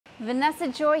Vanessa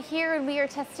Joy here, and we are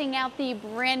testing out the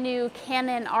brand new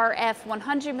Canon RF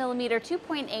 100mm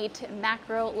 2.8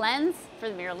 macro lens for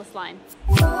the mirrorless line.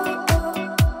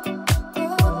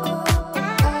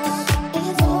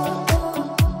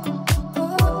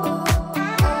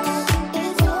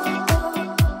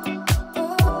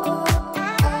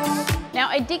 Now,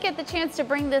 I did get the chance to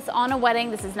bring this on a wedding.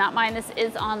 This is not mine, this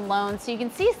is on loan. So you can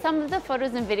see some of the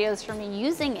photos and videos from me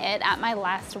using it at my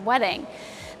last wedding.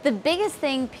 The biggest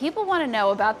thing people want to know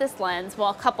about this lens, well,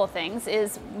 a couple things,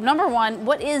 is number one,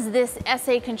 what is this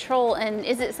SA control, and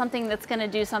is it something that's going to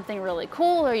do something really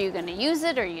cool? Are you going to use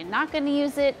it? Are you not going to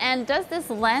use it? And does this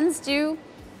lens do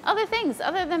other things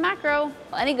other than macro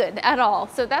any good at all?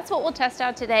 So that's what we'll test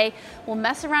out today. We'll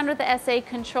mess around with the SA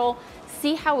control,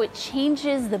 see how it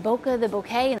changes the bokeh, the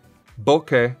bokeh.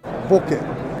 Bokeh.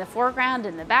 Bokeh. The foreground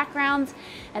and the background,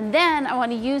 and then I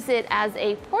want to use it as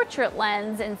a portrait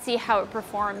lens and see how it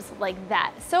performs like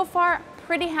that. So far,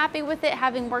 pretty happy with it,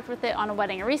 having worked with it on a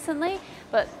wedding recently,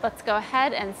 but let's go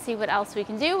ahead and see what else we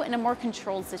can do in a more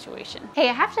controlled situation. Hey,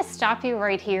 I have to stop you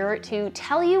right here to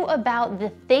tell you about the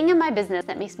thing in my business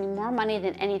that makes me more money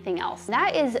than anything else.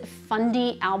 That is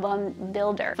Fundy Album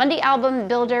Builder. Fundy Album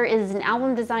Builder is an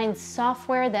album design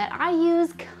software that I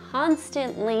use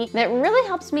constantly that really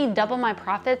helps me double my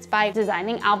profits by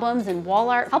designing albums and wall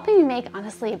art, helping me make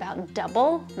honestly about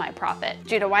double my profit.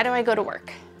 Judah, why do I go to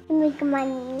work? Make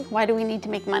money. Why do we need to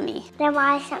make money? To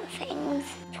buy some things.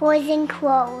 Toys and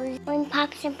clothes. Bring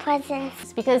pops and presents.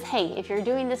 It's because, hey, if you're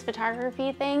doing this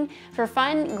photography thing for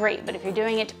fun, great. But if you're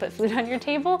doing it to put food on your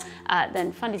table,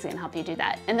 then Fundy's gonna help you do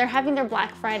that. And they're having their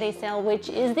Black Friday sale, which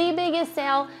is the biggest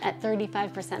sale, at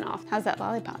 35% off. How's that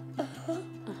lollipop?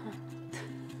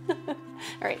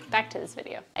 All right, back to this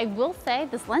video. I will say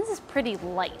this lens is pretty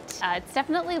light. It's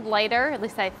definitely lighter, at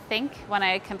least I think, when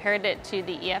I compared it to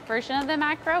the EF version of the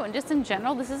macro. And just in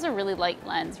general, this is a really light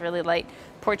lens, really light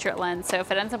portrait lens. So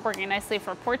if it ends up working nicely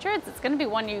for portraits, it's gonna be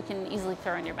one you can easily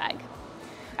throw in your bag.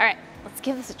 All right, let's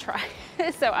give this a try.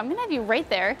 So I'm gonna have you right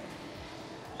there.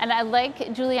 And I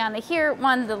like Julianna here.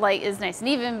 One, the light is nice and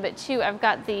even, but two, I've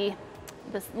got this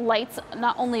lights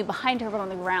not only behind her, but on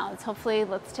the ground. So hopefully,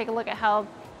 let's take a look at how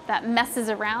that messes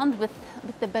around with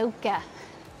the bokeh.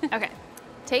 Okay,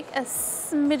 take a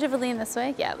smidge of a lean this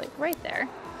way. Yeah, like right there.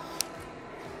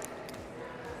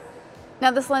 Now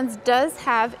this lens does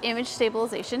have image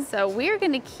stabilization, so we're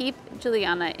gonna keep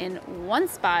Julianna in one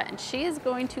spot and she is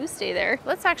going to stay there.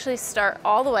 Let's actually start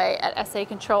all the way at SA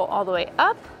control all the way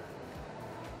up.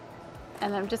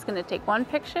 And I'm just gonna take one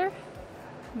picture,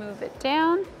 move it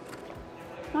down,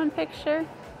 one picture,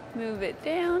 move it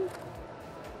down,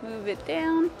 move it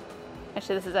down.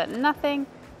 Actually, this is at nothing.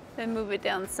 Then move it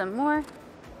down some more.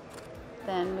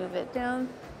 Then move it down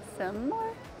some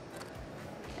more.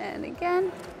 And again,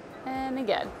 and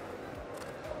again.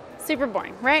 Super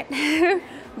boring, right?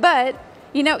 But,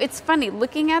 you know, it's funny.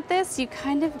 Looking at this, you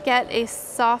kind of get a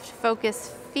soft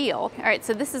focus feel. All right,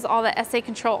 so this is all the SA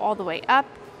control all the way up.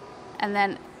 And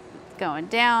then going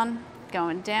down,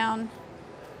 going down.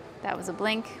 That was a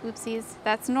blink, whoopsies.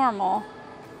 That's normal.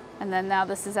 And then now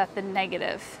this is at the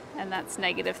negative, and that's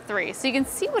 -3. So you can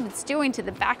see what it's doing to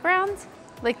the background.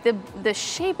 Like the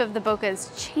shape of the bokeh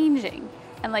is changing.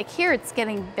 And like here it's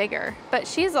getting bigger, but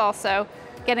she's also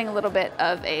getting a little bit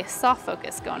of a soft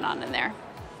focus going on in there.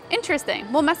 Interesting.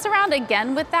 We'll mess around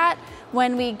again with that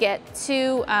when we get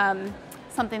to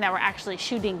something that we're actually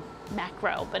shooting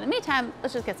macro. But in the meantime,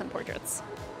 let's just get some portraits.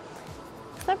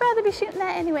 So I'd rather be shooting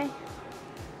that anyway.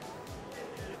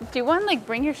 Do you want to like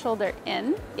bring your shoulder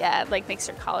in? Yeah, it like makes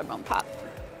your collarbone pop.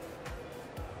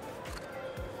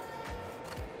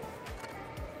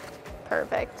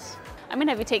 Perfect. I'm gonna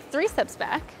have you take 3 steps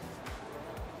back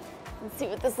and see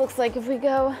what this looks like if we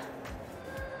go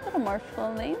a little more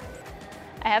full length.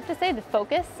 I have to say the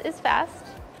focus is fast.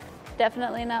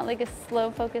 Definitely not like a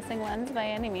slow focusing lens by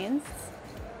any means.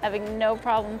 Having no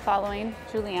problem following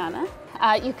Julianna.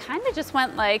 You kind of just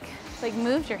went like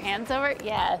moved your hands over.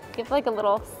 Yeah, give like a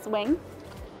little swing.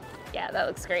 Yeah, that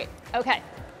looks great. Okay,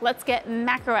 let's get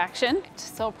macro action.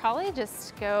 So I'll probably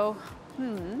just go,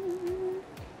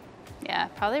 yeah,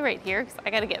 probably right here because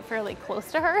I gotta get fairly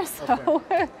close to her. So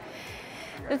okay.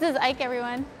 This is Ike,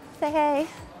 everyone. Say hey.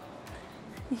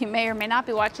 You may or may not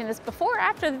be watching this before or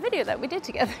after the video that we did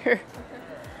together.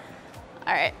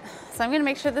 All right, so I'm gonna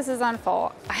make sure this is on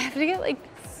full. I have to get like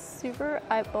super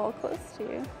eyeball close to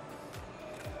you.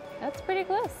 That's pretty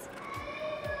close.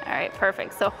 All right,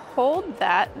 perfect. So hold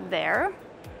that there,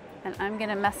 and I'm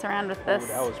gonna mess around with this. Ooh,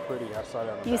 that was pretty, I saw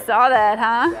that on the You back. saw that,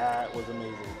 huh? That was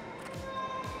amazing.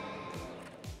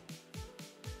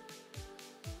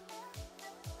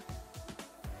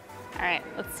 All All right,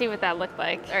 let's see what that looked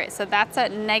like. All right, so that's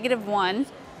at -1,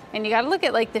 and you gotta look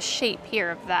at like the shape here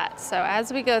of that. So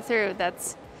as we go through,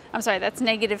 that's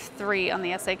 -3 on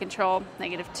the SA control,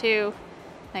 -2,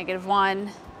 -1.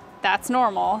 That's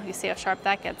normal. You see how sharp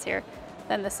that gets here.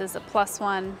 Then this is a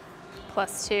 +1,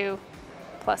 +2,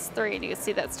 +3, and you can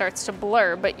see that starts to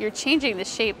blur, but you're changing the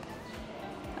shape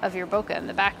of your bokeh in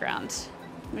the background,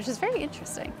 which is very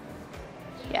interesting.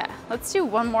 Yeah, let's do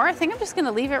one more. I think I'm just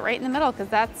gonna leave it right in the middle because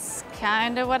that's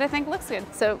kind of what I think looks good.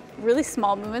 So really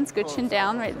small movements, good chin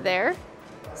down right there.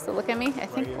 So look at me, I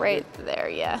think right there,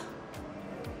 yeah.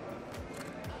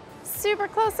 Super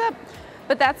close up.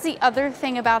 But that's the other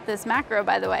thing about this macro,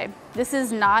 by the way. This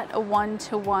is not a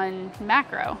 1-to-1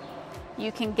 macro.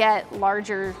 You can get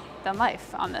larger than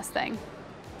life on this thing.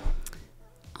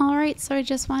 All right, so I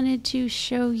just wanted to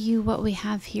show you what we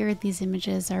have here. These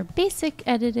images are basic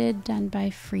edited, done by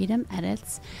Freedom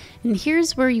Edits. And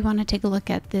here's where you want to take a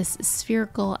look at this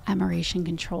spherical aberration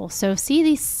control. So see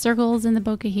these circles in the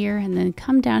bokeh here, and then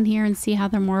come down here and see how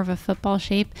they're more of a football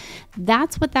shape.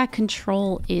 That's what that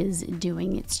control is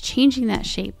doing. It's changing that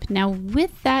shape. Now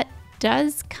with that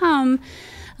does come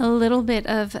a little bit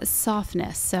of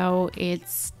softness. So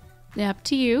it's up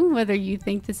to you whether you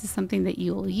think this is something that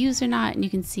you will use or not. And you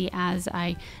can see as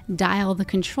I dial the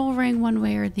control ring one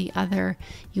way or the other,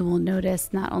 you will notice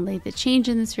not only the change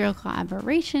in the spherical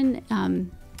aberration,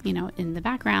 you know, in the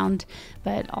background,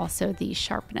 but also the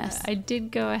sharpness. I did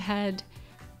go ahead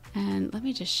and let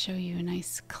me just show you a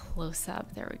nice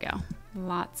close-up. There we go.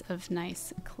 Lots of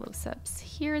nice close-ups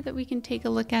here that we can take a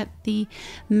look at the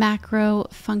macro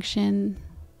function.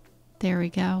 There we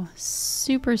go.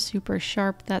 Super, super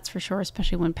sharp, that's for sure,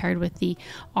 especially when paired with the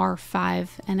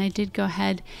R5. And I did go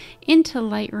ahead into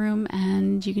Lightroom,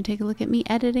 and you can take a look at me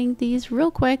editing these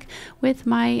real quick with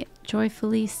my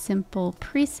joyfully simple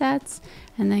presets,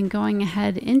 and then going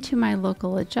ahead into my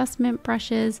local adjustment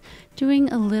brushes, doing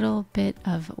a little bit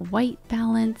of white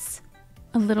balance,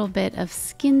 a little bit of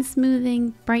skin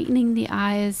smoothing, brightening the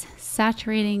eyes,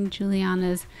 saturating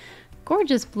Julianna's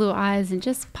gorgeous blue eyes and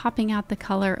just popping out the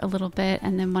color a little bit.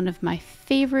 And then one of my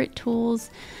favorite tools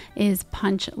is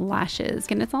punch lashes,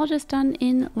 and it's all just done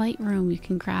in Lightroom. You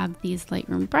can grab these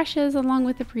Lightroom brushes along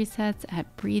with the presets at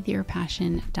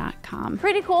breatheyourpassion.com.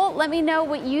 Pretty cool. Let me know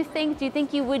what you think. Do you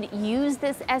think you would use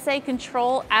this SA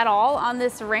control at all on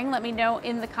this ring? Let me know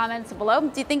in the comments below.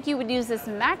 Do you think you would use this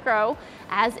macro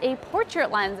as a portrait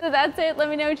lens? So that's it. Let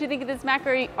me know what you think of this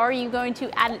macro. Are you going to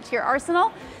add it to your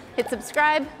arsenal? Hit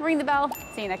subscribe, ring the bell.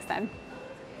 See you next time.